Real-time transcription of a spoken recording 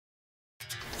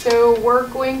So we're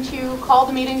going to call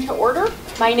the meeting to order.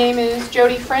 My name is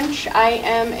Jody French. I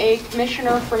am a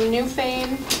commissioner from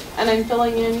Newfane, and I'm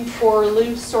filling in for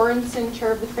Lou Sorensen,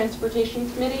 chair of the Transportation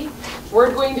Committee.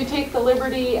 We're going to take the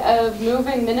liberty of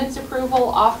moving minutes approval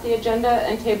off the agenda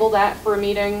and table that for a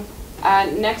meeting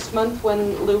next month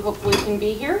when Lou hopefully can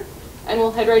be here. And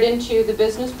we'll head right into the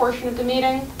business portion of the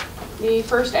meeting. The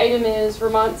first item is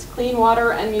Vermont's Clean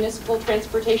Water and Municipal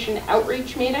Transportation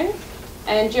Outreach Meeting.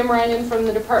 And Jim Ryan from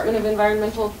the Department of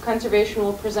Environmental Conservation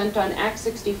will present on Act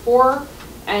 64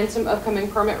 and some upcoming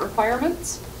permit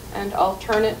requirements. And I'll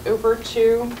turn it over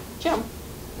to Jim.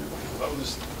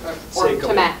 Or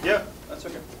to Matt. Yeah, that's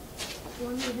okay.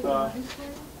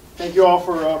 Thank you all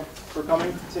for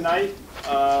coming tonight.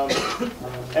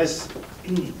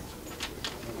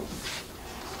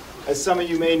 As some of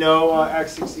you may know, Act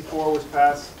 64 was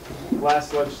passed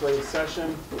last legislative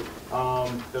session,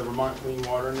 the Vermont Clean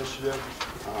Water Initiative,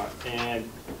 and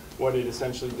what it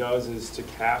essentially does is to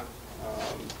cap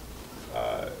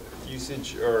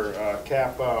usage or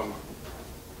cap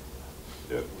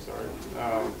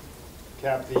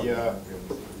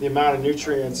the amount of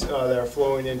nutrients that are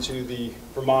flowing into the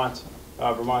Vermont's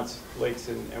lakes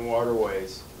and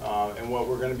waterways. And what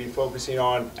we're going to be focusing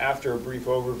on after a brief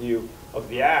overview of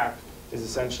the Act is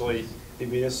essentially the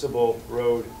municipal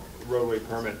roadway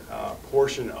permit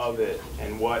portion of it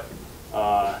and what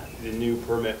the new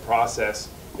permit process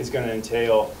is going to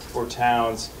entail for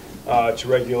towns to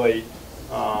regulate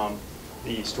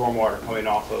the stormwater coming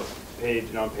off of paved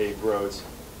and unpaved roads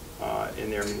in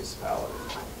their municipality.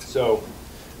 So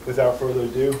without further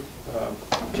ado,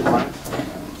 Jim Ryan.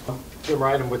 Jim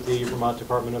Ryan, I'm with the Vermont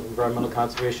Department of Environmental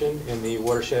Conservation in the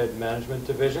Watershed Management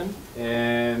Division,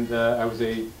 and I was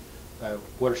a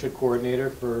watershed coordinator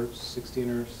for 16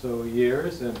 or so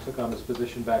years and took on this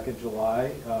position back in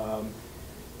July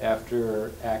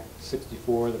after Act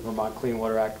 64, the Vermont Clean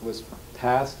Water Act, was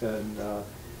passed, and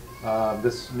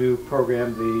this new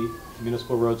program, the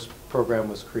Municipal Roads Program,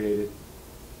 was created.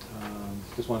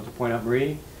 Just wanted to point out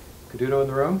Marie Caduto in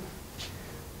the room,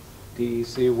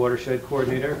 DEC watershed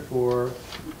coordinator for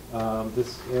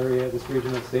this area, this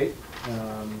region of the state,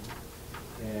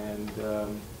 and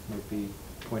might be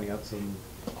pointing out some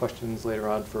questions later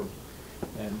on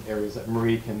and areas that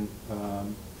Marie can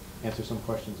answer some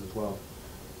questions as well.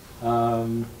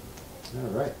 All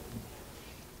right.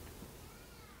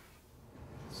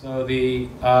 So the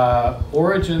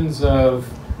origins of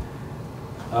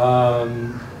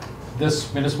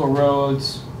this municipal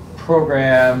roads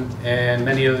program and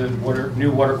many of the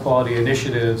new water quality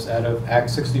initiatives out of Act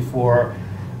 64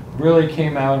 really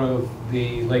came out of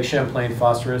the Lake Champlain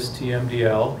phosphorus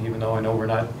TMDL, even though I know we're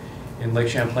not in Lake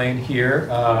Champlain here,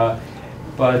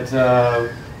 but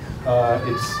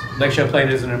Lake Champlain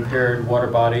is an impaired water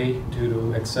body due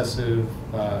to excessive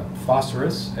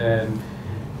phosphorus, and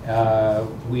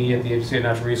we at the Agency of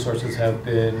Natural Resources have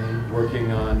been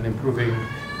working on improving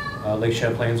Lake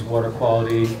Champlain's water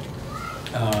quality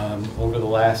over the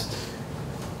last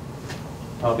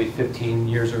probably 15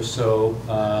 years or so,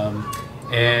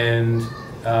 and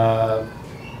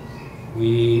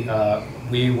we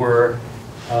were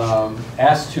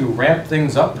asked to ramp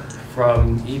things up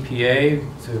from EPA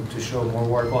to show more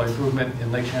water quality improvement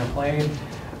in Lake Champlain,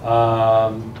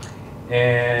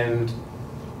 and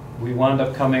we wound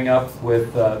up coming up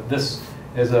with this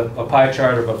as a pie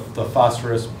chart of the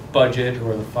phosphorus budget,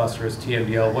 or the phosphorus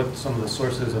TMDL, what some of the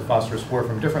sources of phosphorus were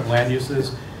from different land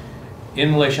uses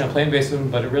in the Lake Champlain Basin,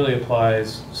 but it really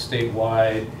applies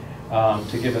statewide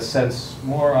to give a sense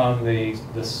more on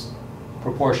this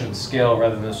proportion scale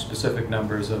rather than the specific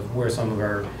numbers of where some of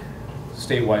our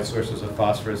statewide sources of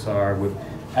phosphorus are, with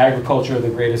agriculture the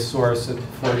greatest source at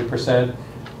 40%,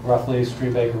 roughly,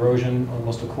 stream bank erosion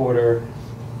almost a quarter,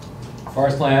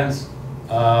 forest lands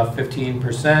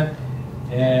 15%,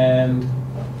 and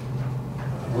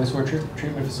wastewater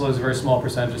treatment facilities, a very small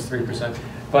percentage, just 3%.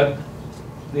 But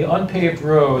the unpaved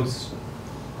roads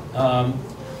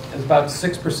is about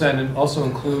 6%, and also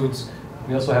includes,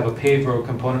 we also have a paved road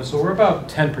component, so we're about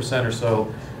 10% or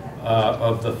so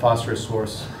of the phosphorus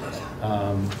source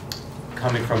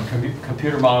coming from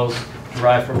computer models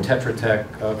derived from Tetra Tech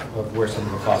of where some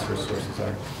of the phosphorus sources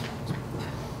are.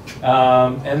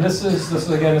 And this is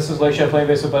Lake Champlain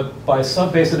Basin, but by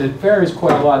sub-basin it varies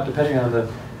quite a lot depending on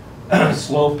the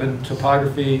slope and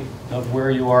topography of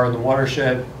where you are in the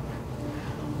watershed.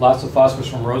 Lots of phosphorus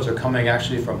from roads are coming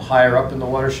actually from higher up in the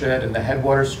watershed, in the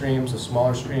headwater streams, the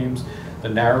smaller streams, the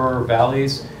narrower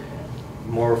valleys,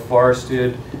 more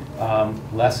forested,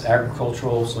 less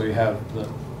agricultural, so you have the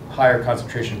higher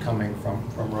concentration coming from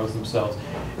roads themselves.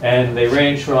 And they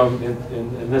range from,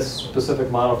 in this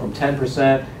specific model, from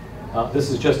 10%, this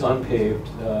is just unpaved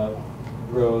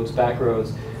roads, back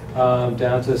roads,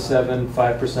 down to 7,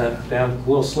 5%, down a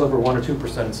little sliver, 1 or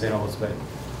 2% in St. Albans Bay.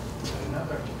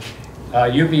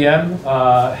 UVM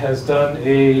has done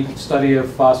a study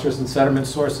of phosphorus and sediment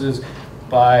sources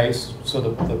so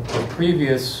the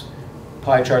previous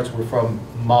pie charts were from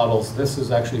models. This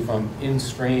is actually from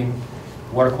in-stream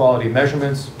water quality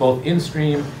measurements, both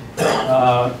in-stream,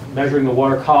 measuring the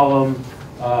water column,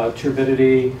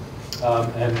 turbidity,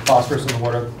 and phosphorus in the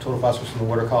water, total phosphorus in the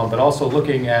water column, but also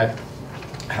looking at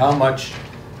how much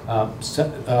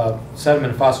sediment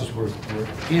and phosphorus were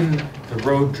in the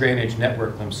road drainage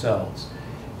network themselves.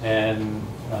 And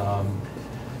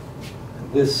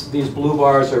these blue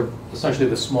bars are essentially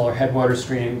the smaller headwater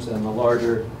streams, and the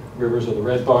larger rivers are the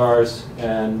red bars.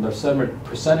 And the sediment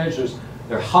percentages,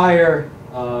 they're higher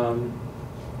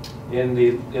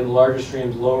in larger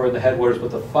streams, lower in the headwaters,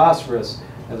 but the phosphorus,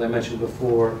 as I mentioned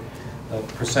before,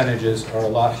 percentages are a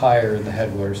lot higher in the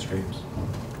headwater streams.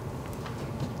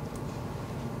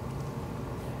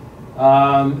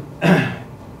 And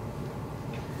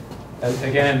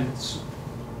again,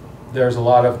 there's a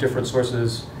lot of different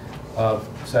sources of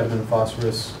sediment and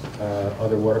phosphorus,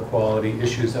 other water quality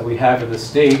issues that we have in the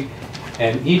state.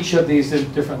 And each of these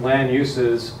different land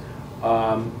uses,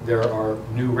 there are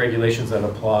new regulations that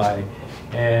apply.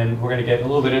 And we're going to get a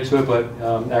little bit into it, but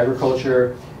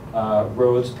agriculture,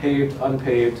 roads, paved,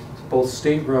 unpaved, both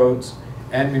state roads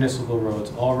and municipal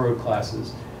roads, all road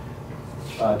classes.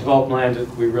 Developed land,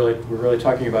 we're really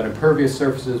talking about impervious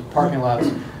surfaces, parking lots,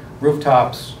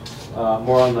 rooftops,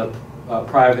 more on the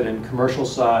private and commercial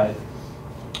side,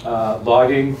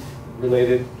 logging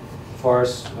related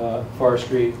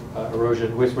forestry,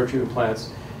 erosion, wastewater treatment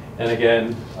plants, and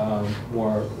again,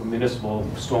 more municipal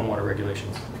stormwater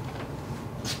regulations.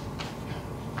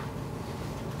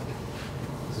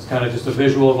 This is kind of just a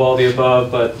visual of all the above,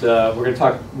 but we're going to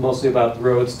talk mostly about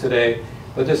roads today.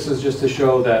 But this is just to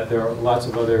show that there are lots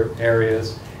of other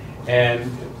areas.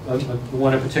 And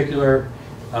one in particular,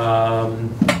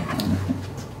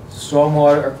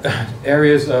 stormwater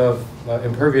areas of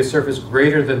impervious surface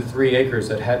greater than 3 acres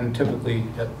that hadn't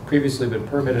previously been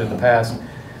permitted in the past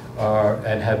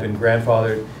and have been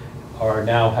grandfathered are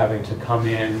now having to come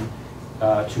in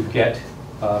to get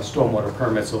stormwater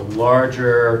permits. So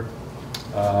larger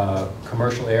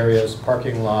commercial areas,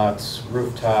 parking lots,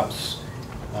 rooftops,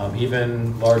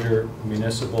 even larger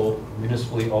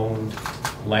municipally owned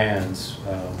lands,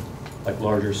 like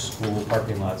larger school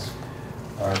parking lots,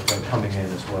 are coming in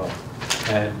as well.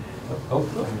 And I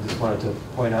just wanted to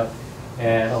point out,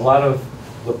 and a lot of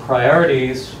the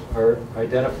priorities are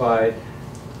identified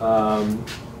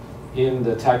in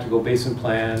the tactical basin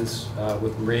plans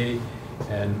with Marie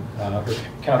and her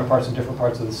counterparts in different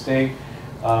parts of the state,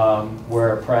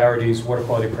 where priorities, water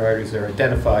quality priorities, are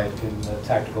identified in the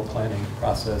tactical planning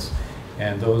process.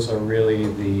 And those are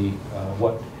really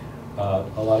what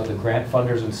a lot of the grant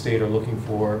funders in the state are looking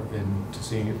for in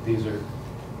seeing if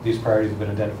these priorities have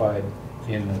been identified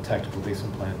in the tactical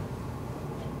basin plan.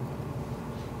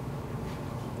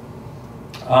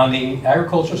 On the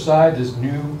agriculture side, there's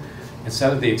new,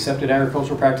 instead of the accepted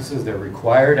agricultural practices, they're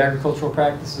required agricultural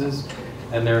practices,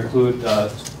 and they include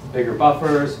bigger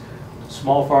buffers.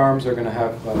 Small farms are going to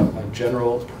have a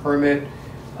general permit,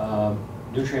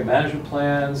 nutrient management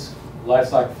plans,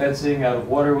 livestock fencing out of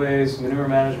waterways, manure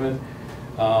management,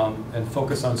 and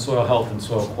focus on soil health and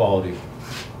soil quality.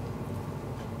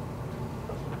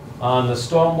 On the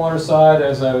stormwater side,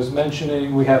 as I was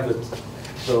mentioning, we have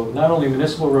so not only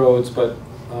municipal roads, but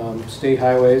state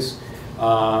highways.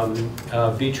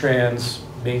 VTrans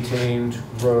maintained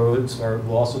roads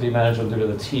will also be managed under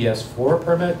the TS4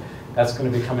 permit. That's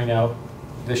going to be coming out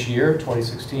this year,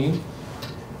 2016.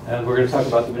 And we're going to talk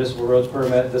about the municipal roads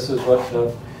permit. This is what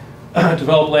the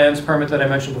developed lands permit that I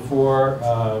mentioned before,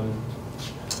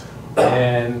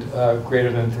 and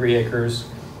greater than 3 acres,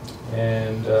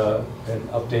 and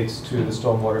updates to the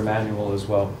stormwater manual as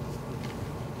well.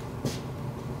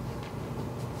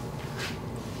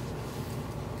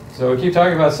 So we keep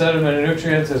talking about sediment and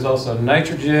nutrients. There's also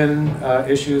nitrogen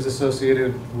issues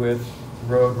associated with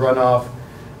road runoff.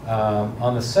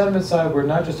 On the sediment side, we're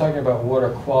not just talking about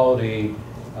water quality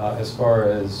as far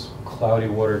as cloudy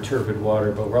water, turbid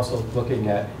water, but we're also looking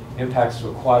at impacts to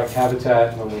aquatic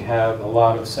habitat when we have a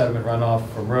lot of sediment runoff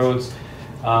from roads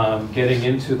getting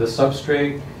into the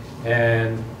substrate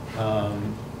and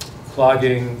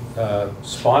clogging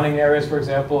spawning areas, for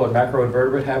example, or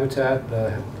macroinvertebrate habitat,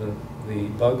 the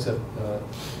bugs that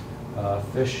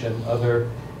fish and other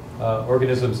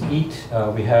organisms eat.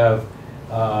 We have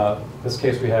this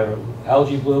case, we have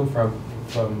algae bloom from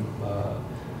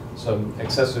some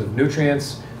excessive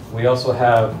nutrients. We also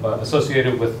have,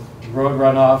 associated with road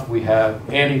runoff, we have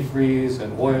antifreeze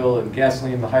and oil and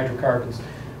gasoline, the hydrocarbons.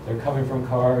 They're coming from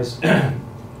cars.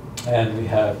 And we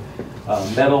have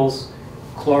metals,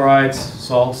 chlorides,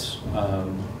 salts,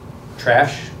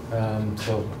 trash.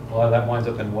 So a lot of that winds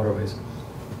up in waterways.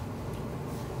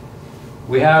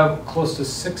 We have close to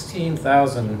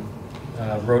 16,000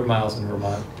 road miles in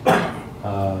Vermont.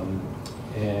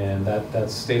 And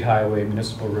that's state highway,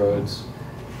 municipal roads.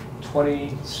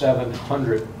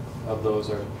 2,700 of those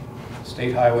are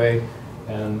state highway,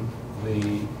 and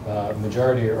the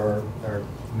majority are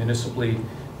municipally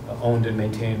owned and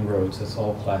maintained roads. That's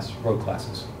all road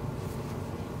classes.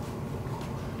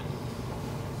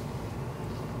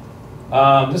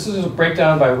 This is a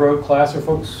breakdown by road class. Are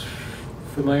folks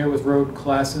familiar with road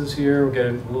classes here? We'll get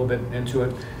a little bit into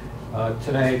it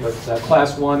today, but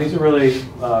class 1, these are really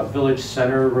village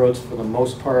center roads for the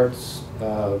most part.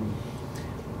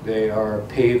 They are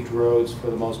paved roads for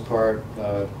the most part.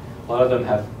 A lot of them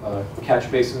have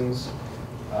catch basins,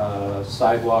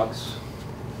 sidewalks.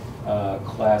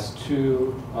 Class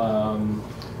 2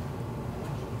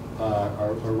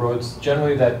 are roads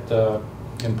generally that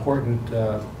important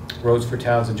roads for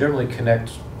towns and generally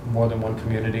connect more than one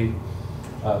community.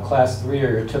 Class 3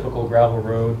 are your typical gravel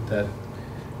road that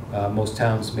most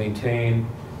towns maintain,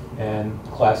 and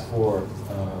Class 4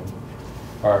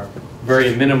 are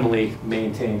very minimally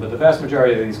maintained, but the vast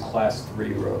majority of these Class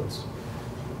 3 roads.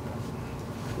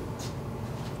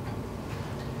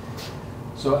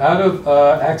 So out of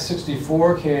Act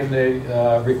 64 came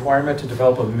the requirement to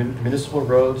develop a municipal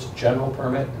roads general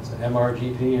permit. It's an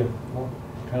MRGP. I'm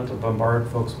trying not to bombard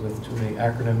folks with too many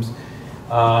acronyms.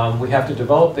 We have to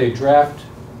develop a draft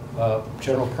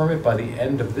general permit by the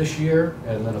end of this year,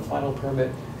 and then a final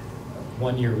permit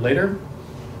 1 year later.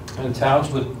 And towns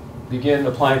would begin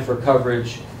applying for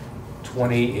coverage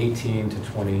 2018 to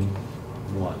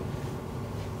 21.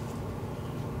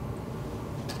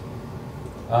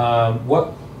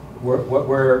 What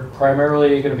we're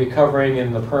primarily going to be covering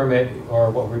in the permit are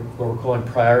what we're calling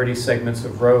priority segments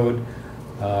of road.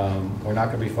 We're not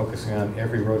going to be focusing on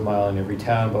every road mile in every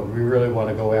town, but we really want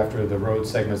to go after the road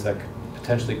segments that could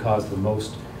potentially cause the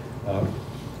most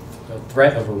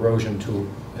threat of erosion to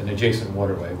an adjacent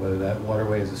waterway, whether that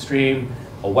waterway is a stream,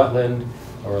 a wetland,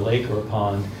 or a lake or a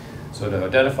pond. So to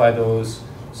identify those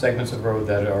segments of road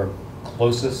that are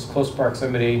close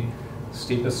proximity,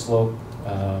 steepest slope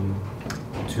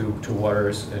to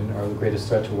waters and are the greatest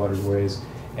threat to waterways,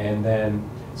 and then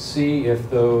see if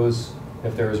there is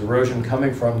erosion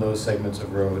coming from those segments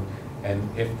of road, and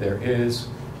if there is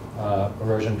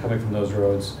erosion coming from those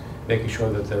roads, making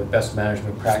sure that their best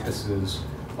management practices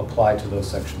apply to those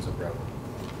sections of road.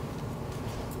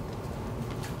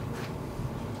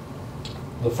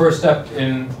 The first step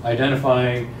in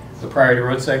identifying the priority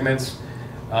road segments,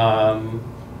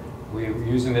 we're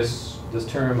using this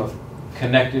term of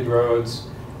connected roads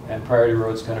and priority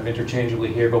roads kind of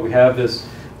interchangeably here, but we have this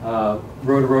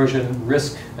road erosion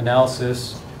risk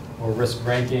analysis or risk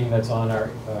ranking that's on our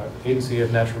Agency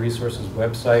of Natural Resources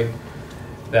website,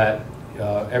 that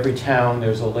every town,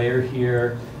 there's a layer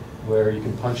here where you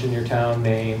can punch in your town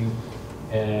name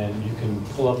and you can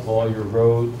pull up all your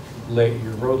road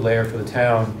layer for the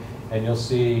town, and you'll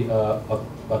see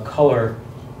a color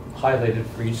highlighted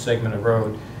for each segment of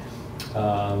road.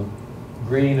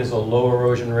 Green is a low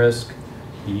erosion risk,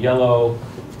 yellow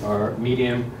are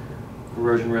medium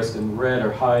erosion risk, and red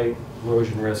are high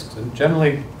erosion risks. And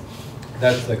generally,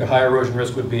 that's like a high erosion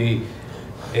risk would be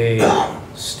a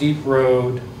steep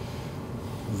road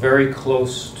very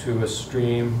close to a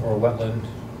stream or a wetland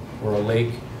or a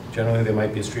lake. Generally, there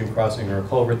might be a stream crossing or a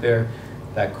culvert there.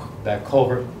 That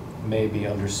culvert may be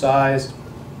undersized.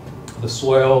 The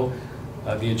soil,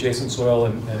 the adjacent soil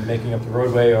and making up the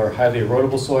roadway are highly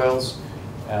erodible soils.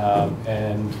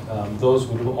 Those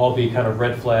would all be kind of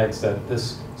red flags that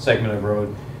this segment of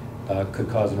road could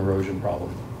cause an erosion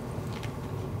problem.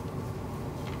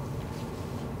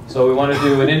 So we want to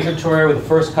do an inventory with the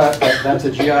first cut. That's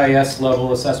a GIS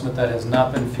level assessment that has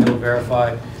not been field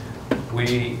verified.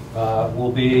 We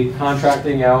will be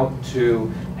contracting out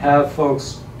to have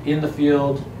folks in the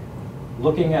field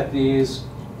looking at these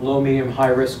low, medium, high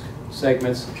risk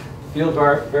segments, field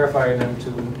verifying them to,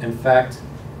 in fact,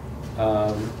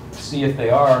 see if they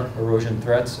are erosion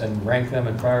threats and rank them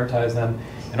and prioritize them,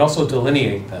 and also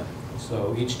delineate them.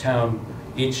 So each town,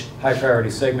 each high priority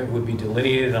segment would be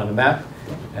delineated on a map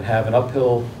and have an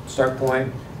uphill start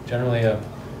point, generally a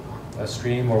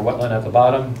stream or wetland at the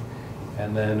bottom,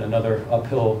 and then another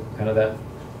uphill, kind of that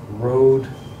road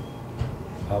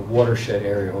watershed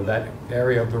area, or that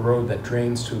area of the road that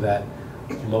drains to that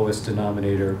lowest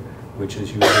denominator, which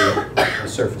is usually the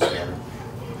surface water.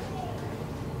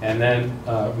 And then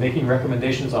making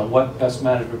recommendations on what best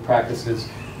management practices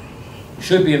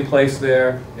should be in place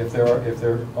there if there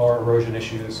are erosion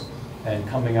issues, and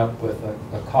coming up with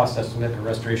a cost estimate, a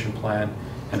restoration plan,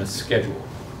 and a schedule.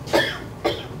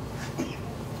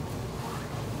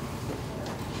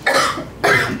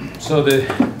 So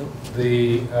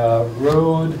the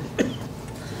road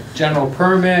general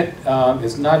permit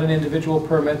is not an individual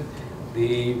permit.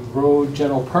 The road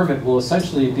general permit will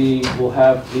essentially will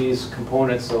have these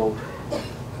components. So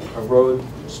a road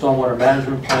stormwater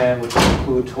management plan, which will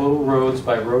include total roads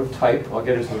by road type. I'll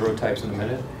get into the road types in a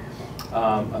minute.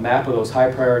 A map of those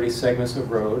high priority segments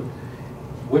of road.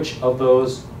 Which of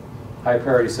those high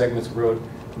priority segments of road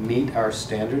meet our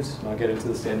standards? I'll get into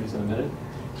the standards in a minute.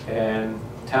 And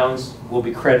towns will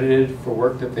be credited for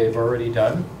work that they've already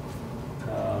done.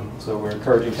 So we're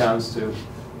encouraging towns to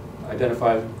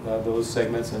identify those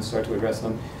segments and start to address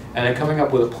them. And then coming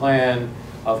up with a plan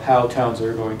of how towns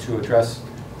are going to address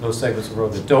those segments of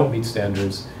road that don't meet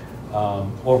standards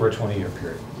over a 20-year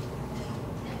period.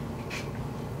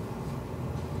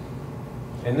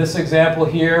 In this example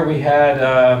here, we had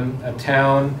a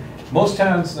town. Most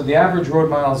towns, the average road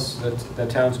miles that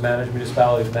towns manage,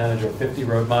 municipalities manage, are 50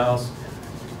 road miles.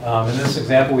 In this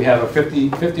example, we have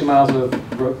 50 miles of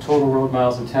total road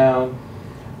miles in town.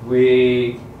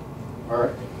 We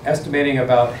are estimating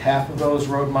about half of those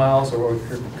road miles, or what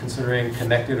we're considering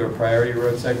connected or priority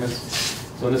road segments.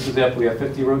 So in this example, we have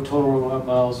 50 total road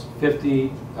miles.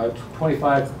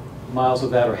 25 miles of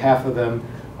that, or half of them,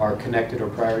 are connected or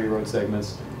priority road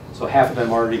segments. So half of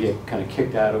them already get kind of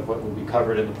kicked out of what will be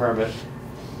covered in the permit.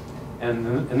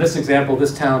 And in this example,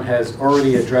 this town has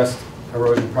already addressed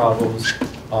erosion problems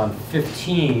on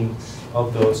 15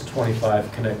 of those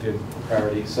 25 connected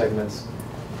priority segments.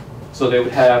 So they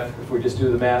would have, if we just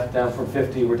do the math, down from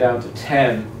 50, we're down to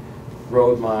 10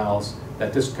 road miles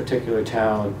that this particular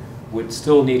town would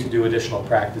still need to do additional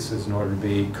practices in order to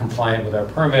be compliant with our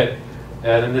permit.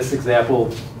 And in this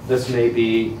example, this may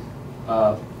be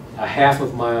a half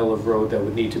of mile of road that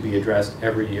would need to be addressed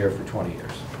every year for 20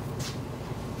 years.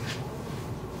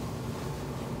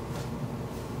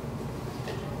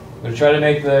 I'm going to try to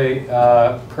make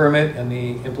the permit and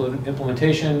the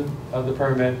implementation of the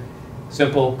permit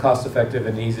simple, cost-effective,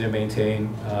 and easy to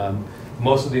maintain.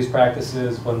 Most of these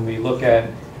practices, when we look at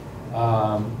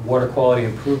water quality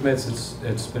improvements,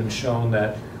 it's been shown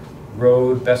that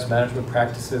road best management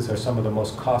practices are some of the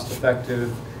most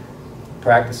cost-effective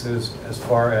practices as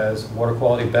far as water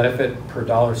quality benefit per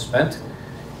dollar spent.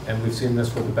 And we've seen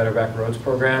this with the Better Back Roads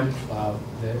program.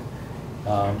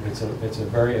 It's a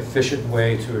very efficient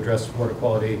way to address water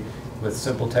quality with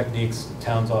simple techniques.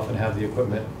 Towns often have the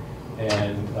equipment,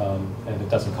 and it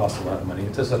doesn't cost a lot of money.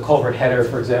 It's just a culvert header,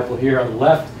 for example, here on the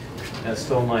left, and a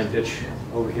stone line ditch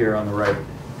over here on the right.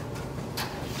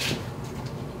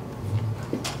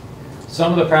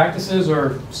 Some of the practices,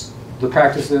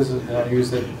 I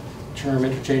use the term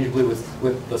interchangeably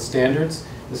with the standards.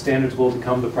 The standards will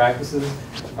become the practices.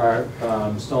 Our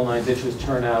stone line ditches,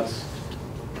 turnouts,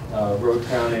 road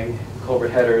crowning,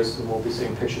 culvert headers, and we'll be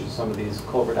seeing pictures of some of these,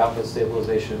 culvert outlet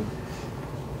stabilization.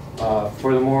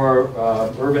 For the more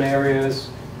urban areas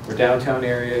or downtown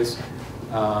areas,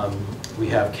 we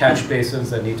have catch basins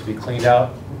that need to be cleaned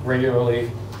out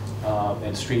regularly,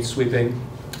 and street sweeping.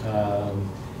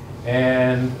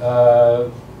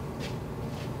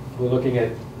 We're looking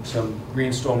at some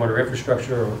green stormwater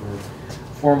infrastructure or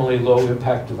formerly low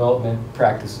impact development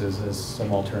practices as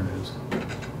some alternatives.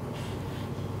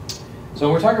 So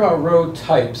when we're talking about road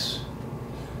types,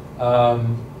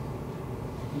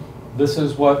 this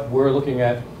is what we're looking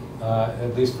at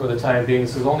least for the time being.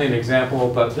 This is only an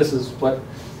example, but this is what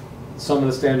some of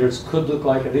the standards could look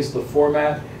like, at least the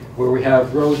format, where we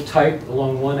have road type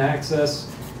along one axis.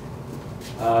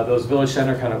 Those village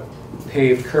center kind of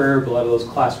paved curb, a lot of those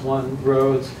class 1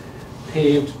 roads,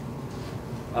 paved,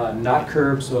 not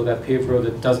curbed, so that paved road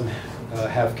that doesn't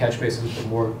have catch basins but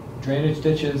more drainage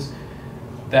ditches.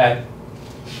 That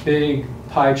big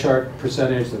pie chart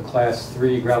percentage, the class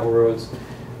 3 gravel roads,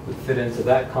 would fit into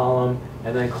that column.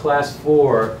 And then class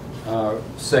 4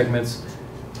 segments,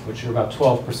 which are about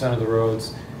 12% of the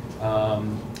roads,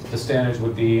 the standards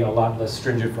would be a lot less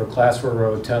stringent for a class 4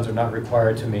 road. Towns are not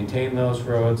required to maintain those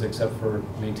roads except for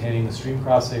maintaining the stream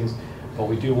crossings, but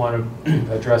we do want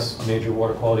to address major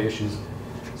water quality issues.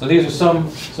 So these are some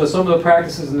of the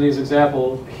practices in these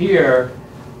examples here.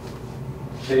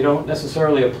 They don't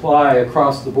necessarily apply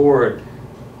across the board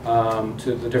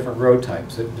to the different road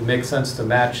types. It makes sense to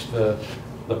match the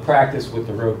the practice with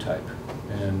the road type.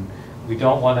 And we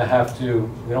don't want to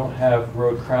we don't have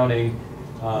road crowning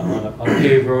on a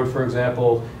paved road, for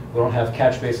example. We don't have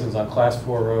catch basins on class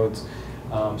 4 roads.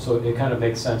 So it kind of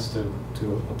makes sense to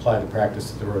apply the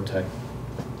practice to the road type.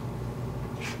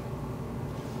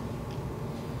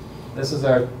 This is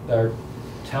our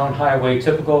town highway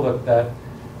typical, that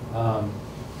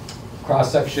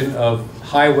cross-section of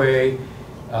highway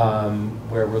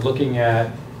where we're looking at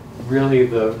really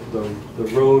the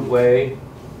roadway,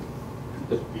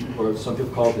 or some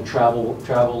people call it the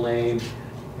travel lane,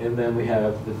 and then we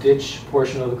have the ditch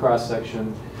portion of the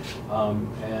cross-section,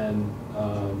 and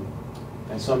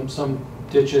some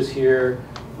ditches here.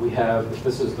 We have, if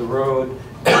this is the road,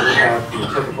 we have your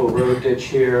typical road ditch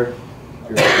here,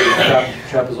 your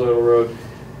trapezoidal road,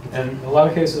 and in a lot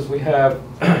of cases we have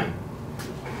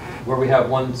where we have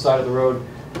one side of the road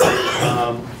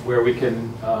where we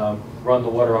can run the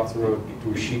water off the road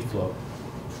through sheet flow.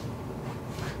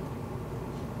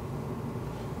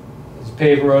 This is a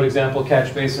paved road example,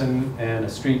 catch basin and a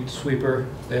street sweeper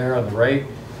there on the right.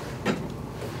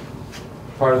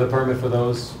 Part of the permit for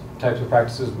those types of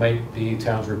practices might be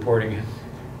towns reporting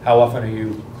how often are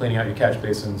you cleaning out your catch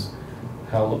basins,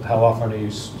 how often are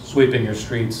you sweeping your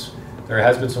streets. There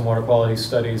has been some water quality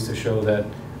studies to show that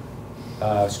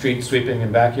street sweeping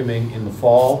and vacuuming in the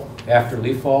fall, after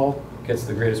leaf fall, gets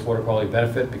the greatest water quality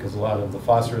benefit because a lot of the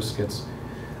phosphorus is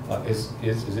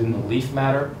in the leaf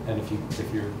matter, and if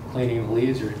you're cleaning the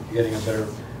leaves, you're getting a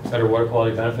better water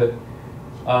quality benefit.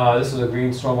 This is a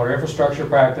green stormwater infrastructure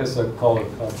practice. I call it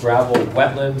a gravel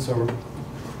wetland. So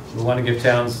we want to give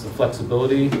towns the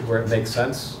flexibility where it makes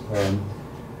sense,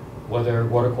 whether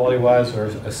water quality wise or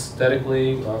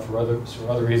aesthetically, for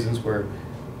other reasons where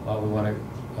we want to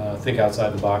think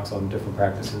outside the box on different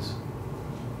practices.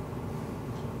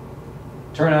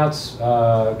 Turnouts,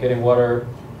 getting water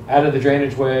out of the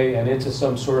drainage way and into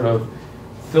some sort of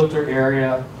filter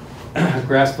area,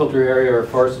 grass filter area or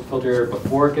forest filter area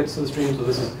before it gets to the stream. So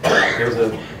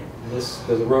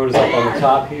there's a road is up on the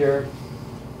top here.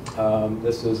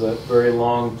 This is a very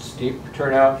long, steep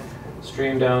turnout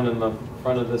stream down in the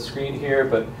front of the screen here,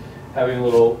 but having a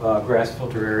little grass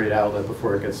filter area outlet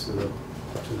before it gets to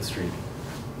the stream.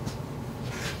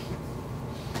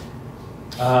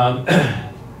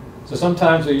 So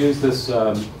sometimes we use this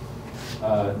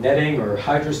netting or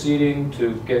hydroseeding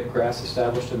to get grass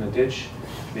established in a ditch,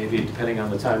 maybe depending on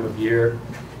the time of year,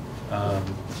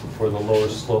 for the lower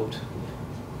sloped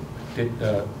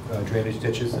drainage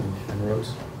ditches and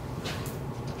roads.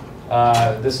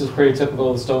 This is pretty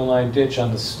typical of the stone line ditch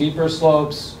on the steeper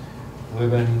slopes.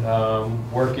 We've been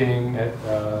working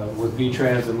with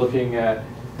VTrans and looking at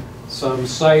some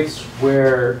sites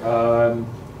where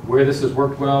this has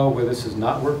worked well, where this has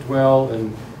not worked well,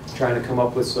 and trying to come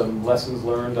up with some lessons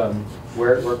learned on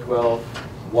where it worked well,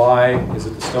 why. Is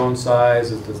it the stone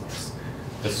size? Is it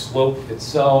the slope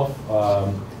itself?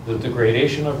 The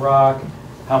degradation of rock?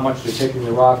 How much they're taking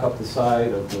the rock up the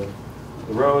side of the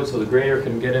road so the grader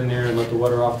can get in there and let the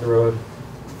water off the road.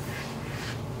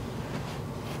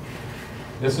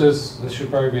 This should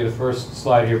probably be the first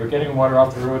slide here, but getting water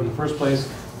off the road in the first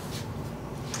place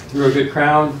through a good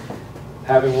crown,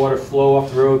 having water flow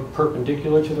off the road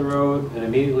perpendicular to the road and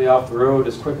immediately off the road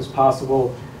as quick as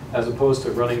possible, as opposed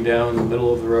to running down the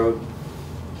middle of the road.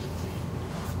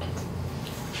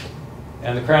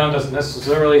 And the crown doesn't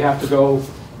necessarily have to go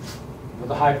with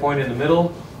a high point in the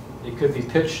middle. It could be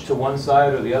pitched to one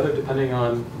side or the other depending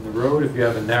on the road. If you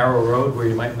have a narrow road where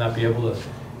you might not be able to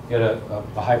get a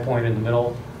high point in the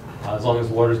middle, as long as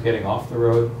the water's getting off the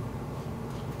road.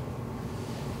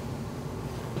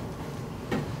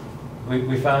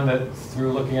 We found that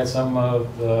through looking at some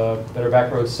of the Better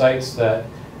Back Road sites that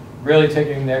really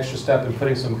taking the extra step and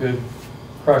putting some good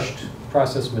crushed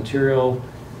processed material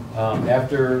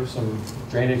after some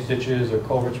drainage ditches or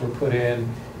culverts were put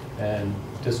in, and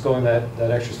just going that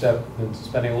extra step and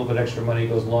spending a little bit extra money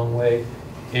goes a long way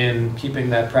in keeping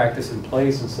that practice in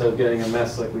place instead of getting a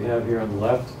mess like we have here on the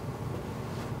left.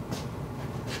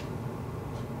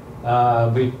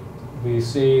 We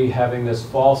see having this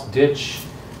false ditch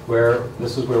where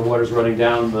this is where water's running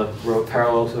down the road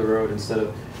parallel to the road instead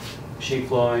of sheet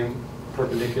flowing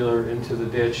perpendicular into the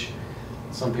ditch.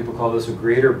 Some people call this a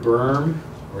greater berm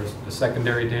or a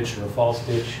secondary ditch or a false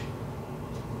ditch.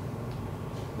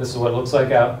 This is what it looks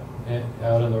like out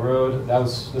on the road.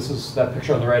 That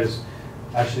picture on the right is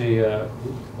actually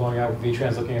going out with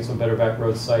VTrans, looking at some Better Back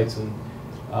Road sites, and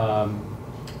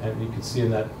you can see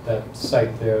in that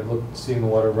site there, seeing the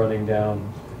water running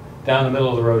down the middle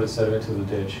of the road instead of into the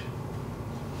ditch.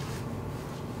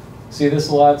 See this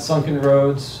a lot, sunken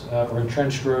roads or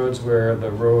entrenched roads where the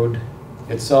road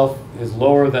itself is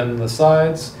lower than the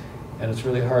sides, and it's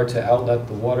really hard to outlet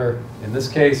the water. In this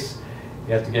case,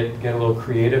 you have to get a little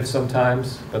creative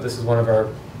sometimes, but this is one of our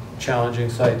challenging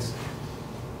sites.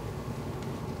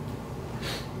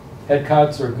 Head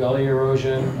cuts or gully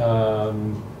erosion. A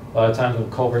lot of times when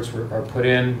culverts are put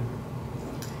in,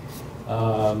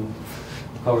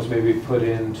 culverts may be put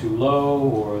in too low,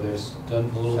 or there's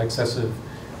done a little excessive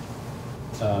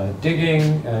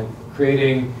digging,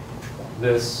 creating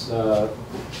this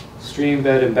stream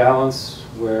bed imbalance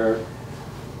where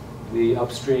the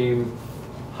upstream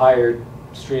higher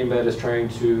stream bed is trying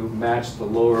to match the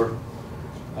lower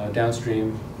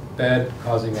downstream bed,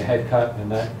 causing a head cut,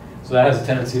 and so that has a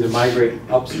tendency to migrate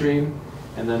upstream,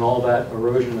 and then all that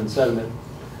erosion and sediment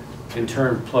in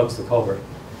turn plugs the culvert.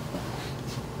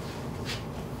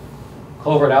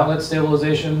 Culvert outlet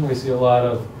stabilization, we see a lot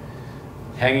of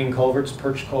hanging culverts,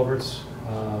 perched culverts,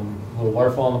 a little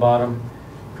waterfall on the bottom,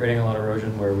 creating a lot of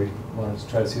erosion where we want to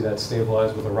try to see that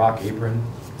stabilized with a rock apron.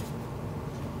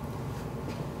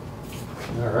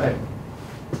 All right.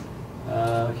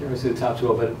 I can't really see the top two,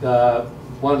 but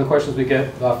one of the questions we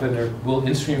get often are, will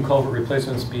in-stream culvert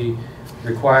replacements be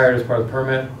required as part of the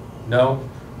permit? No,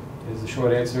 is the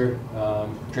short answer.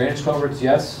 Drainage culverts,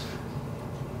 yes.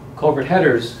 Culvert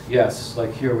headers, yes.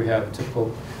 Like here we have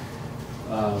typical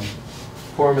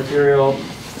poor material,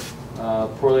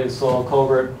 poorly installed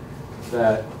culvert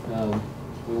that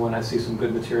we want to see some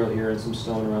good material here and some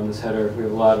stone around this header. We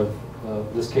have a lot of,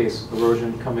 in this case,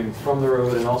 erosion coming from the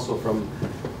road and also from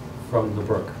the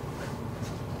brook.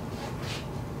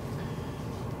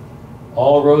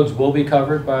 All roads will be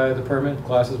covered by the permit,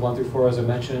 classes 1 through 4, as I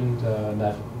mentioned, in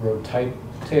that road type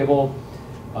table,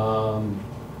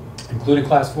 including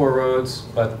class 4 roads,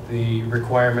 but the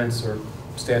requirements or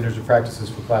standards or practices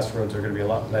for class 4 roads are going to be a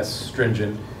lot less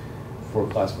stringent for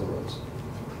class 4 roads.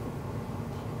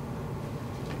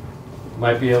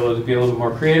 Might be able to be a little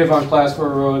more creative on class 4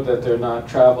 road, that they're not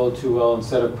traveled too well.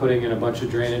 Instead of putting in a bunch of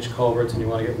drainage culverts and you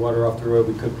want to get water off the road,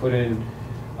 we could put in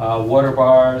water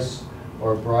bars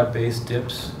or broad-based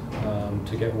dips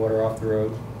to get water off the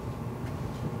road.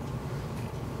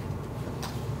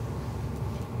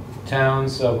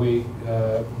 Towns, Marie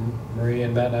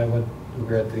and Matt and I we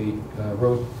were at the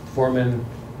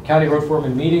county road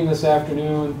foreman meeting this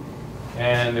afternoon,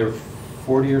 and there were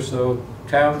 40 or so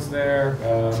towns there,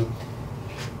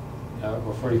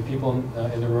 or 40 people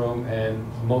in the room, and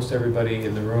most everybody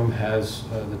in the room has,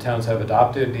 the towns have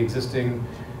adopted the existing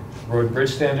road and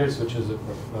bridge standards, which is a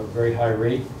very high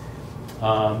rate.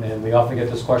 And we often get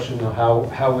this question,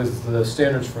 how is the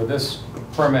standards for this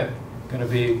permit going to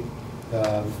be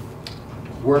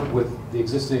work with the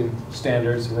existing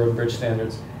standards, the road and bridge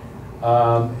standards?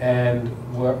 And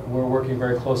we're working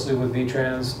very closely with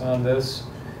VTrans on this,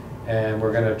 and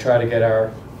we're going to try to get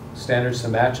our standards to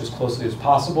match as closely as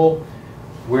possible.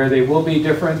 Where they will be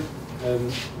different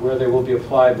and where they will be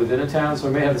applied within a town, so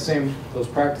we may have those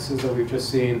practices that we've just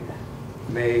seen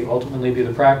may ultimately be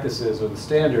the practices or the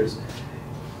standards,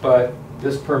 but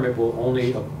this permit will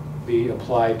only be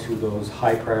applied to those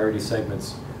high priority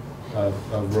segments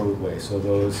of roadway, so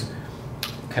those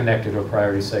connected or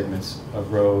priority segments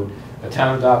of road. A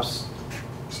town adopts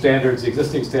standards, the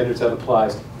existing standards that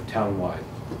applies town-wide.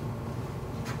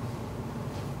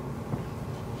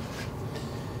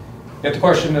 Get the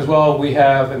question as well, we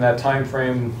have in that time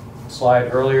frame slide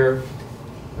earlier,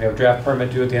 we have a draft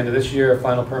permit due at the end of this year, a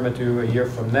final permit due a year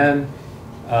from then.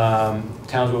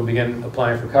 Towns will begin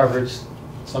applying for coverage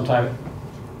sometime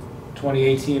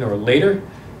 2018 or later.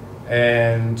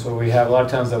 And so we have a lot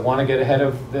of towns that want to get ahead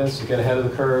of this, get ahead of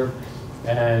the curve,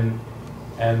 and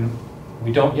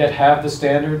we don't yet have the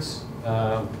standards,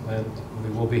 and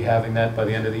we will be having that by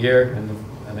the end of the year,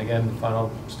 and again, the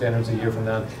final standards a year from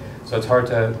now. So it's hard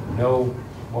to know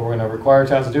what we're going to require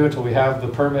towns to do until we have the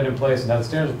permit in place and have the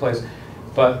standards in place.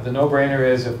 But the no-brainer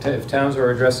is if towns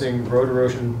are addressing road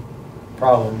erosion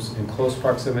problems in close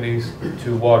proximities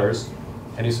to waters,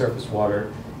 any surface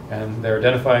water, and they're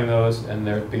identifying those and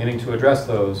they're beginning to address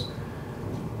those,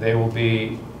 they will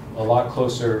be a lot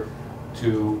closer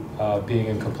to being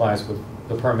in compliance with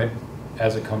the permit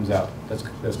as it comes out. That's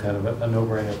kind of a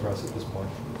no-brainer for us at this point.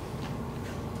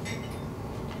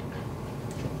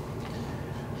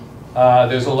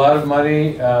 There's a lot of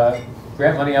money,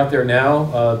 grant money out there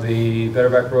now. The Better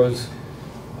Back Roads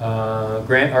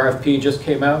grant RFP just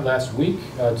came out last week.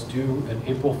 It's due on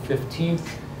April 15th.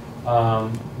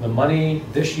 The money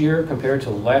this year compared to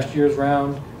last year's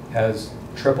round has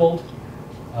tripled,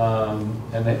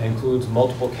 and that includes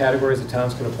multiple categories that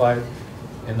towns can apply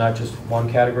and not just one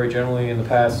category. Generally in the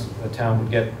past, a town would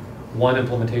get one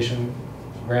implementation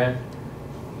grant,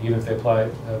 even if they apply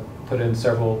put in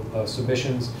several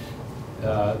submissions.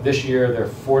 This year, there are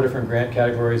 4 different grant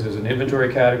categories. There's an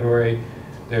inventory category.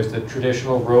 There's the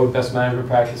traditional road best management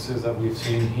practices that we've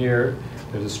seen here.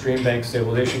 There's a stream bank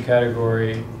stabilization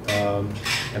category,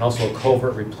 and also a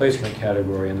culvert replacement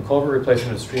category. And the culvert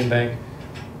replacement and stream bank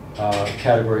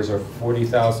categories are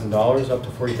 $40,000, up to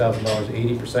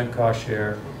 $40,000, 80% cost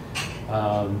share.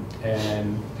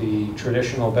 And the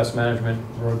traditional best management,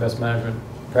 road best management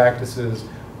practices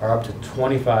are up to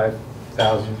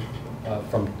 $25,000,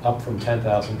 up from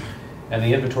 $10,000, and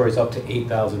the inventory is up to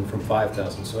 $8,000 from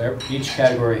 $5,000. So each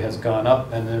category has gone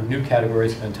up, and there are new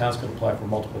categories, and towns can apply for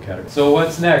multiple categories. So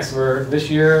what's next?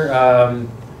 This year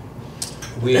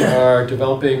we are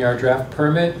developing our draft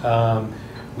permit.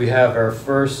 We have our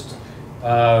first,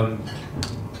 we're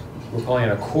calling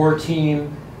it a core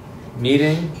team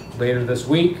meeting later this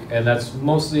week, and that's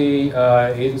mostly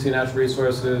Agency of Natural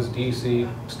Resources, DEC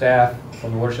staff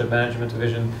from the Watershed Management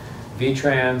Division,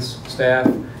 VTrans staff,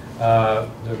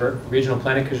 the regional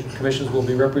planning commissions will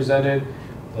be represented,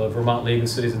 the Vermont League of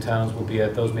Cities and Towns will be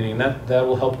at those meetings. That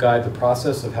will help guide the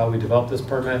process of how we develop this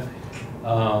permit.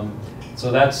 So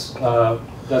that's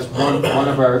one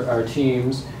of our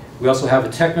teams. We also have a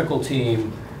technical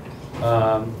team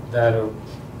that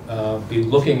be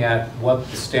looking at what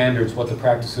the standards, what the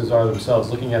practices are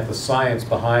themselves, looking at the science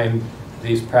behind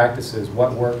these practices,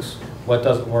 what works, what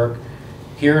doesn't work.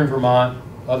 Here in Vermont,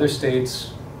 other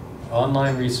states,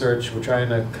 online research, we're trying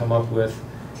to come up with,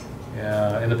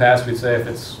 in the past we'd say if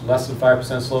it's less than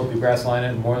 5% slope, we grass line it,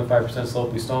 and more than 5%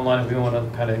 slope, we stone line it. We want to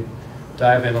kind of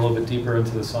dive in a little bit deeper into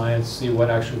the science, see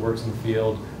what actually works in the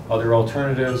field, other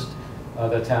alternatives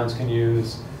that towns can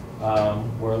use.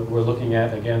 We're looking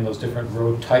at, again, those different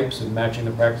road types and matching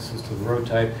the practices to the road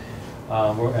type.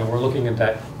 And we're looking at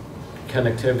that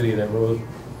connectivity, that road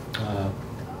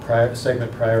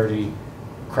segment priority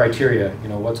criteria. You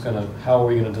know, how are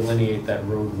we going to delineate that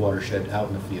road watershed out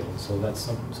in the field? So that's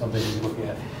something we're looking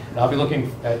at. And I'll be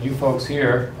looking at you folks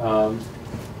here,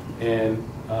 and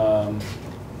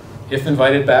if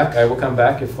invited back, I will come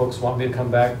back. If folks want me to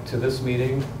come back to this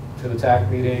meeting, to the TAC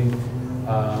meeting,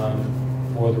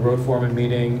 or the road foreman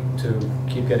meeting, to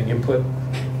keep getting input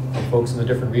from folks in the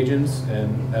different regions.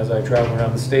 And as I travel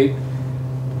around the state,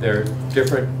 there are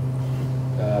different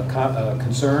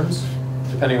concerns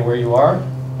depending on where you are.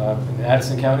 In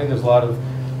Addison County, there's a lot of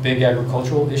big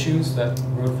agricultural issues that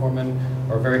road foremen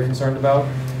are very concerned about,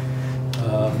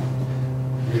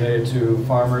 related to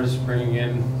farmers bringing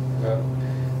in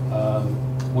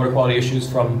water quality issues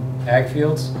from ag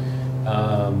fields.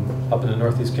 Up in the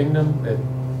Northeast Kingdom,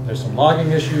 there's some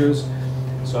logging issues.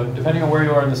 So depending on where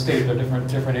you are in the state, there are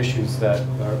different issues that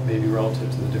are maybe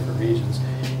relative to the different regions.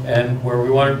 And where we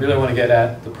really want to get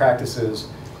at the practices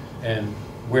and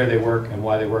where they work and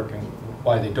why they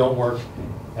don't work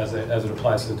as it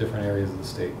applies to the different areas of the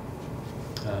state.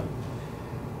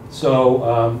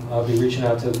 I'll be reaching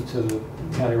out to the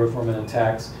county road foreman and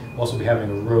TACs. We'll also be having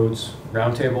a roads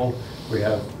roundtable. We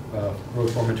have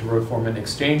road foreman to road foreman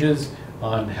exchanges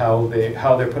on how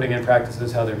they're putting in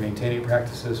practices, how they're maintaining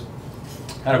practices,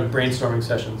 kind of brainstorming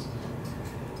sessions.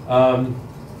 I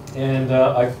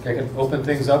can open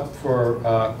things up for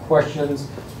questions.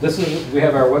 We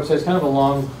have our website. It's kind of a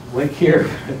long link here,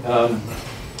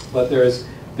 but there's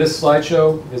this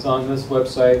slideshow is on this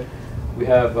website. We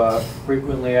have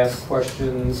frequently asked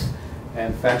questions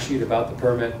and fact sheet about the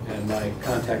permit and my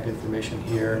contact information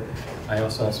here. I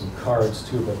also have some cards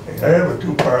too. But I have a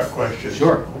two-part question.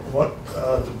 Sure. What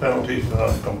are the penalties for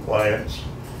non-compliance?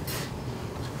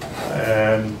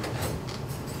 And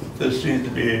this seems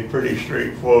to be pretty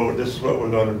straightforward. This is what we're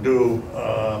going to do.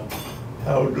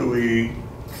 How do we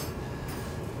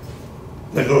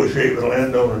negotiate with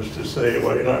landowners to say,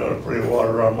 well, you're not going to put any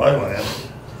water on my land?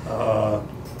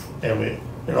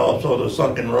 And also the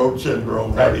sunken road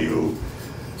syndrome. How do you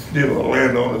deal with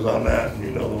landowners on that? And you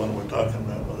know the one we're talking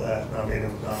about with that. I mean,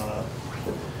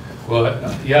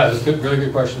 yeah, there's really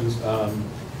good questions.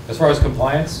 As far as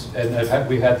compliance, and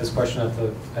we've had this question at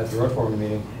the road foreman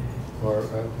meeting, or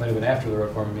might have been after the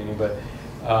road foreman meeting, but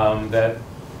that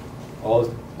all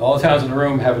the towns in the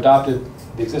room have adopted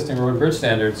the existing road and bridge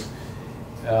standards,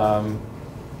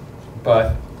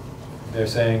 but they're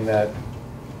saying that,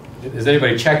 is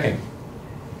anybody checking?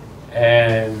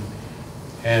 And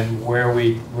where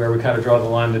we kind of draw the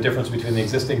line, the difference between the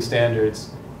existing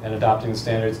standards and adopting the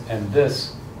standards, and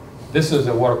this is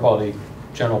a water quality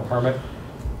general permit,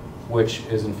 which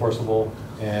is enforceable,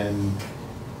 and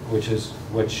the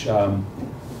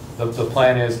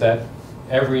plan is that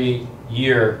every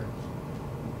year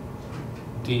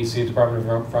DEC, Department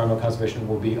of Environmental Conservation,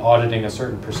 will be auditing a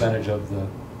certain percentage of the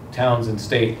towns and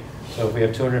state So if we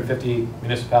have 250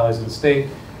 municipalities in the state,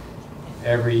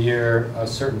 every year a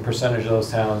certain percentage of those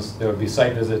towns, there would be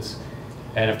site visits.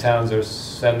 And if towns are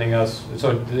sending us,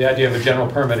 so the idea of a general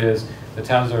permit is the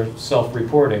towns are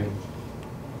self-reporting.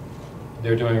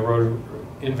 They're doing a road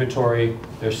inventory,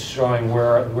 they're showing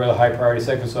where the high priority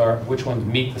segments are, which ones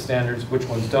meet the standards, which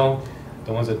ones don't.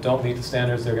 The ones that don't meet the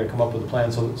standards, they're going to come up with a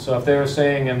plan. So if they're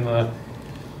saying in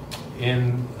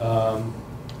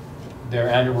their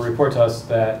annual report to us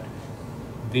that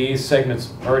these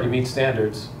segments already meet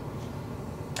standards,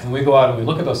 and we go out and we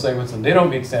look at those segments and they don't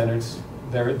meet standards,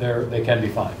 they can be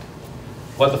fined.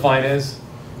 What the fine is,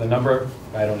 the number,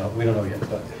 I don't know. We don't know yet,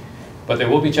 but they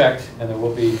will be checked, and there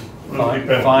will be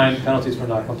fine penalties for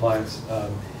non-compliance.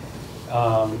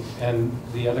 And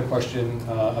the other question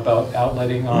about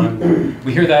outletting on,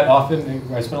 we hear that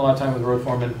often. I spend a lot of time with road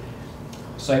foremen,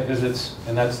 site visits,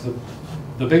 and that's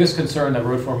the biggest concern that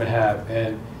road foremen have.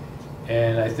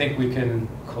 And I think we can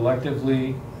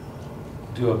collectively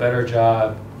do a better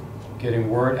job getting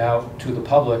word out to the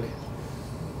public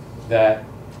that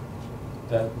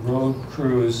road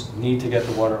crews need to get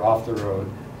the water off the road,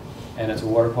 and it's a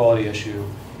water quality issue.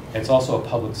 It's also a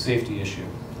public safety issue,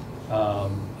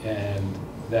 and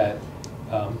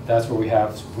that's where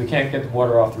we can't get the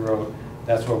water off the road.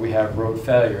 That's where we have road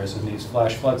failures and these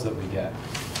flash floods that we get,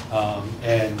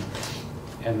 and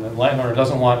the landowner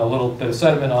doesn't want a little bit of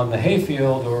sediment on the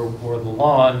hayfield or the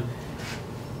lawn.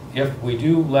 If we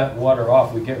do let water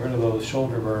off, we get rid of those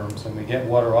shoulder berms, and we get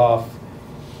water off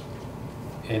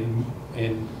in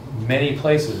many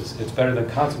places. It's better than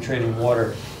concentrating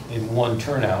water in one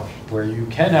turnout, where you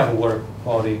can have a water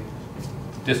quality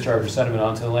discharge or sediment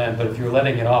onto the land, but if you're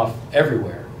letting it off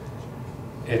everywhere,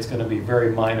 it's going to be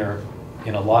very minor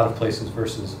in a lot of places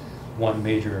versus one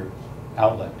major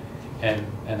outlet. And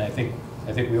I think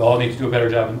we all need to do a better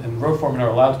job, and road foremen are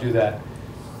allowed to do that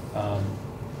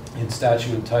in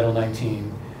statute in Title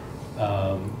 19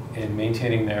 in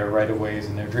maintaining their right-of-ways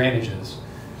and their drainages.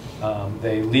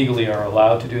 They legally are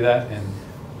allowed to do that, and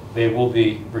they will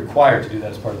be required to do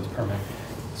that as part of this permit.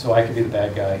 So I could be the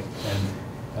bad guy.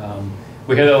 And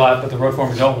we hear that a lot, but the road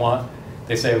foremen don't want.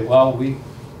 They say, well, we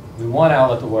want to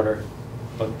outlet the water,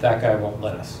 but that guy won't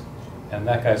let us. And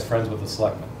that guy's friends with the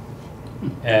selectmen.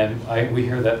 And we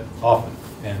hear that often.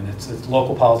 And it's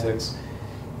local politics,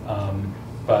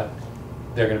 but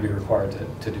they're going to be required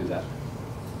to do that.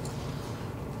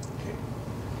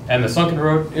 And the sunken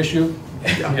road issue,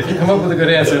 if you come up with a good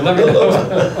answer, let me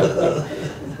know.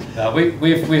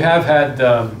 We have had...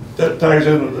 that ties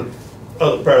in with the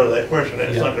other part of that question,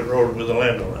 that sunken road with the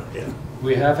landowner. Yeah.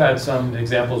 We have had some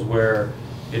examples where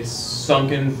it's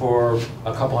sunken for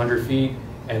a couple hundred feet,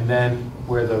 and then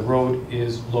where the road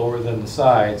is lower than the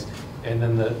sides, and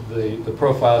then the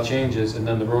profile changes, and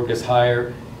then the road gets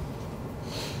higher,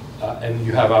 and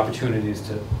you have opportunities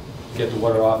to get the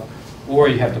water off, or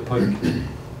you have to put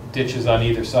ditches on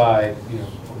either side,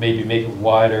 maybe make it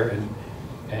wider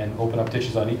and open up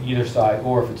ditches on either side,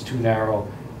 or if it's too narrow,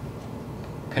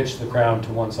 pitch the ground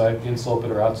to one side, inslope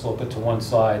it or outslope it to one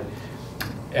side.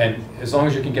 And as long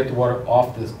as you can get the water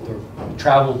off the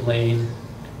traveled lane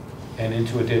and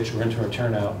into a ditch or into a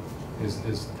turnout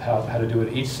is how to do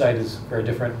it. Each site is very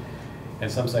different. And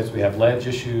some sites we have ledge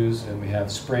issues, and we have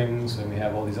springs, and we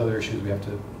have all these other issues we have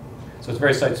to, so it's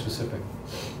very site specific.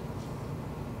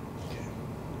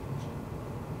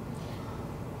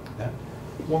 Yeah.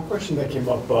 One question that came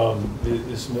up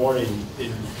this morning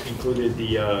included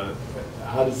the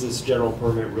how does this general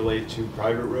permit relate to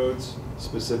private roads,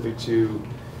 specific to,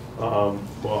 well,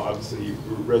 obviously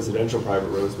residential private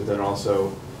roads, but then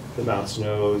also the Mount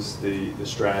Snows, the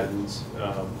Strattons,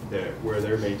 where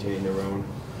they're maintaining their own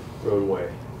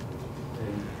roadway,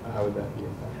 and how would that be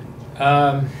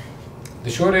impacted? The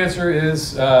short answer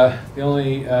is the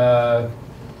only,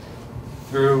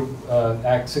 through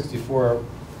Act 64,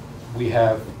 we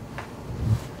have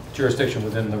jurisdiction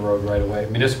within the road right-of-way,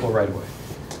 municipal right-of-way.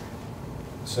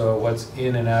 So what's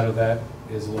in and out of that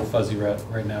is a little fuzzy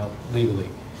right now legally.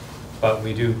 But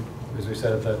we do, as we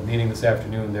said at the meeting this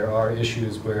afternoon, there are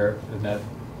issues where, in that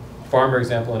farmer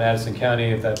example in Addison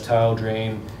County, if that tile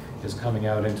drain is coming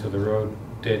out into the road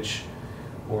ditch,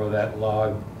 or that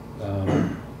log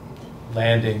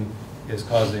landing is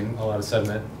causing a lot of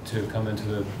sediment to come into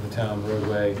the town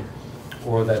roadway,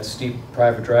 or that steep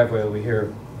private driveway that we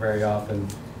hear very often,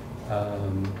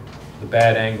 the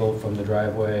bad angle from the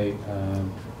driveway,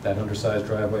 that undersized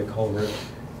driveway culvert,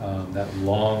 that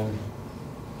long,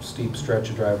 steep stretch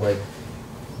of driveway,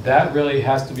 that really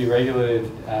has to be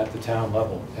regulated at the town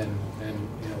level. And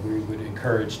we would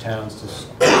encourage towns to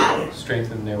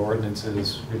strengthen their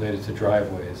ordinances related to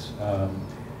driveways.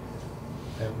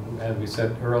 And as we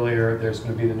said earlier, there's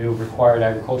going to be the new required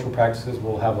agricultural practices.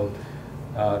 We'll have a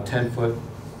 10-foot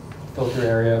filter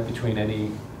area between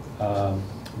any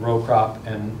row crop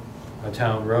and a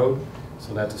town road.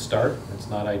 So that's a start. It's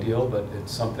not ideal, but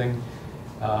it's something.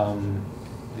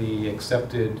 The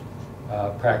accepted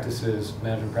practices,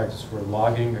 management practices for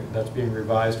logging, that's being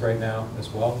revised right now as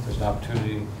well. There's an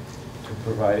opportunity to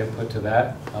provide input to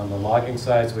that. On the logging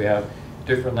side, so we have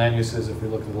different land uses. If we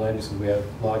look at the land uses, we have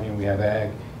logging, we have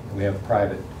ag, and we have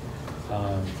private.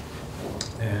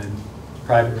 And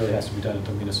private really has to be done at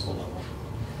the municipal level.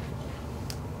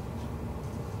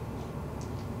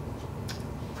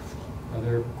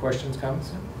 Other questions,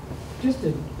 comments? Just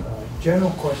a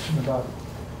general question about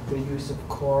the use of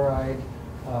chloride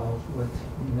with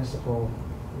municipal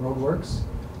roadworks,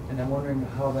 and I'm wondering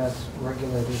how that's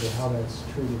regulated or how that's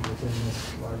treated within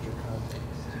this larger context.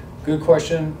 Good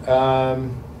question.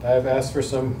 I've asked for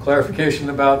some clarification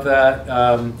about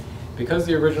that. Because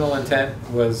the original intent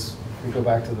was, we go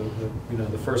back to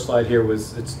the first slide here,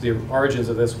 was it's the origins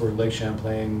of this were Lake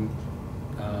Champlain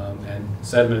and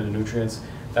sediment and nutrients.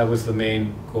 That was the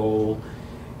main goal,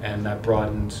 and that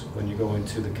broadened when you go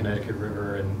into the Connecticut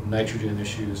River and nitrogen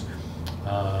issues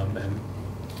and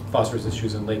phosphorus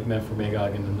issues in Lake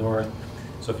Memphremagog in the north.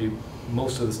 So if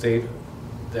most of the state,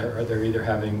 they're either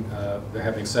having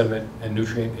sediment and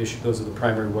nutrient issues. Those are the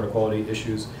primary water quality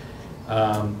issues.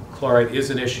 Chloride is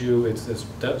an issue.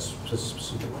 That's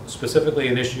specifically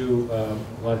an issue. A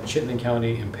lot of Chittenden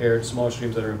County impaired, smaller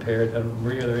streams that are impaired.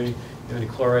 Maria, are there any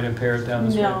chloride impaired down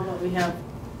this way? No, but we have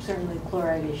certainly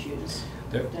chloride issues.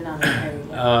 They're not impaired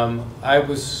yet. I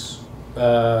was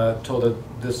told that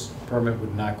this permit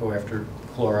would not go after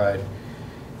chloride.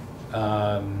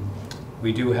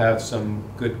 We do have some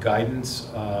good guidance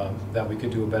that we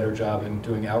could do a better job in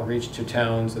doing outreach to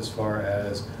towns as far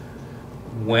as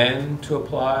when to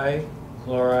apply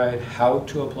chloride, how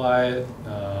to apply it.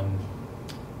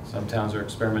 Some towns are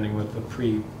experimenting with the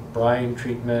pre-brine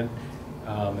treatment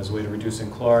as a way to reducing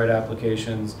chloride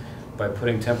applications by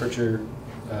putting temperature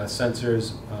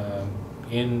sensors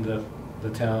in the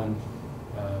town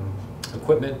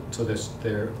equipment, so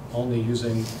they're only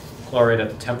using chloride at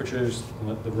the temperatures,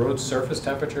 the road surface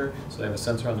temperature, so they have a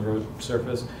sensor on the road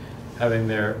surface, having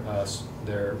their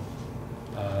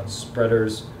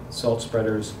spreaders, salt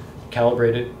spreaders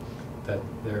calibrated, that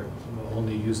they're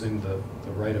only using the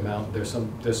right amount. There's some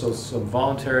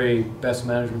voluntary best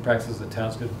management practices that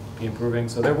towns could be improving,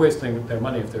 so they're wasting their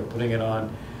money if they're putting it on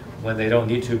when they don't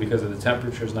need to because of the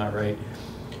temperature's not right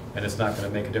and it's not going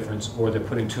to make a difference, or they're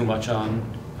putting too much on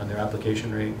their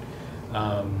application rate.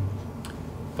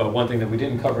 But one thing that we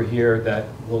didn't cover here that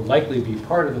will likely be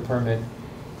part of the permit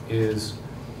is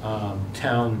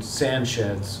town sand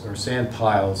sheds or sand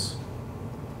piles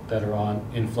that are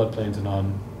in floodplains and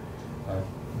on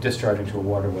discharging to a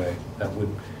waterway, that would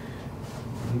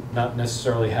not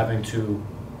necessarily having to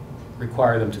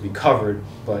require them to be covered,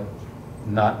 but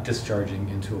not discharging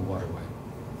into a waterway.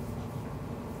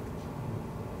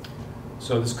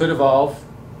 So this could evolve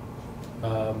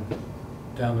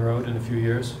down the road in a few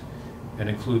years and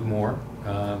include more.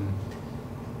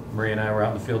 Maria and I were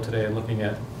out in the field today looking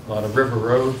at a lot of river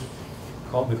road, we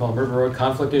call them river road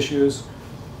conflict issues.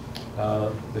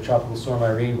 The tropical storm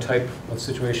Irene type of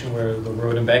situation where the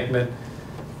road embankment,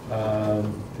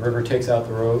 river takes out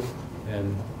the road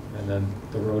and then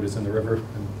the road is in the river,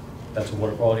 and that's a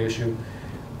water quality issue.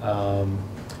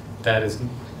 That is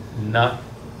not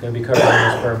going to be covered in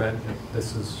this permit.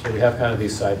 So we have kind of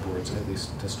these sideboards at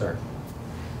least to start.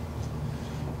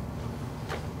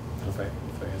 If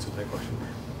I answered that question.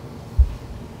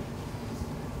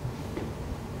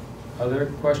 Other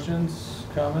questions,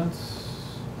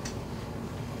 comments,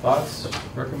 thoughts,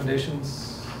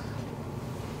 recommendations?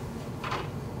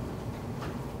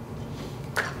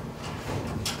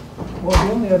 Well,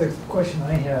 the only other question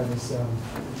I have is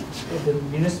if the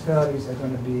municipalities are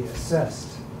going to be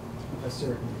assessed a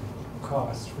certain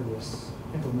cost for this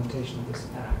implementation of this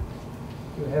act.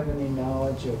 Do you have any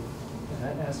knowledge of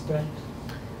that aspect?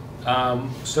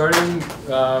 Starting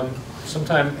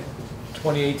sometime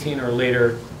 2018 or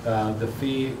later, the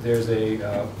fee, there's a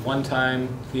one-time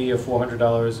fee of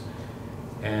 $400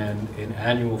 and an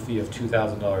annual fee of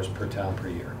 $2,000 per town per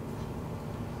year.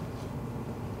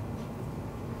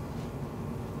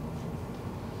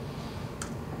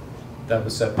 That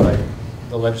was set by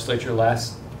the legislature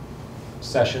last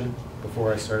session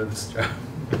before I started this job.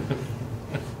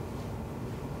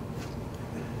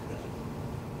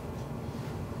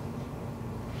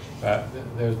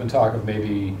 There's been talk of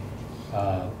maybe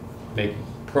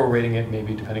prorating it,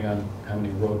 maybe depending on how many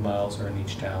road miles are in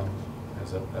each town,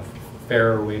 as a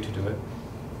fairer way to do it.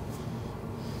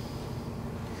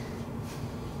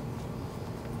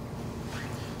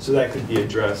 So that could be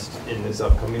addressed in this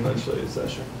upcoming legislative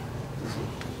session?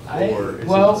 Or is it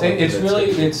Well, something it's that's really,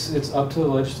 gonna be- it's up to the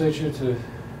legislature to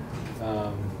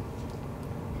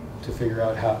figure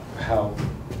out how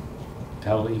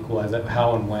to equalize that,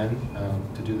 how and when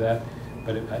to do that.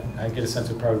 But I get a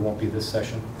sense it probably won't be this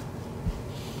session.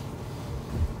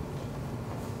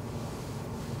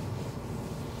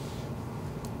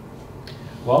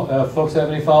 Well, if folks have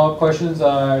any follow-up questions,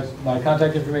 my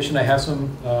contact information, I have some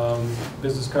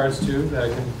business cards too that I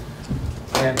can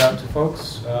hand out to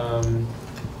folks.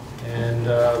 And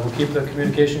we'll keep the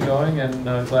communication going, and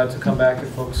glad to come back if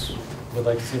folks would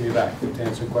like to see me back to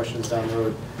answer questions down the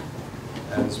road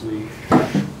as we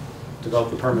develop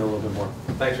the permit a little bit more.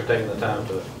 Thanks for taking the time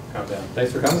to come down.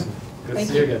 Thanks for coming. Good to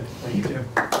see you again. Thank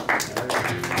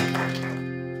you.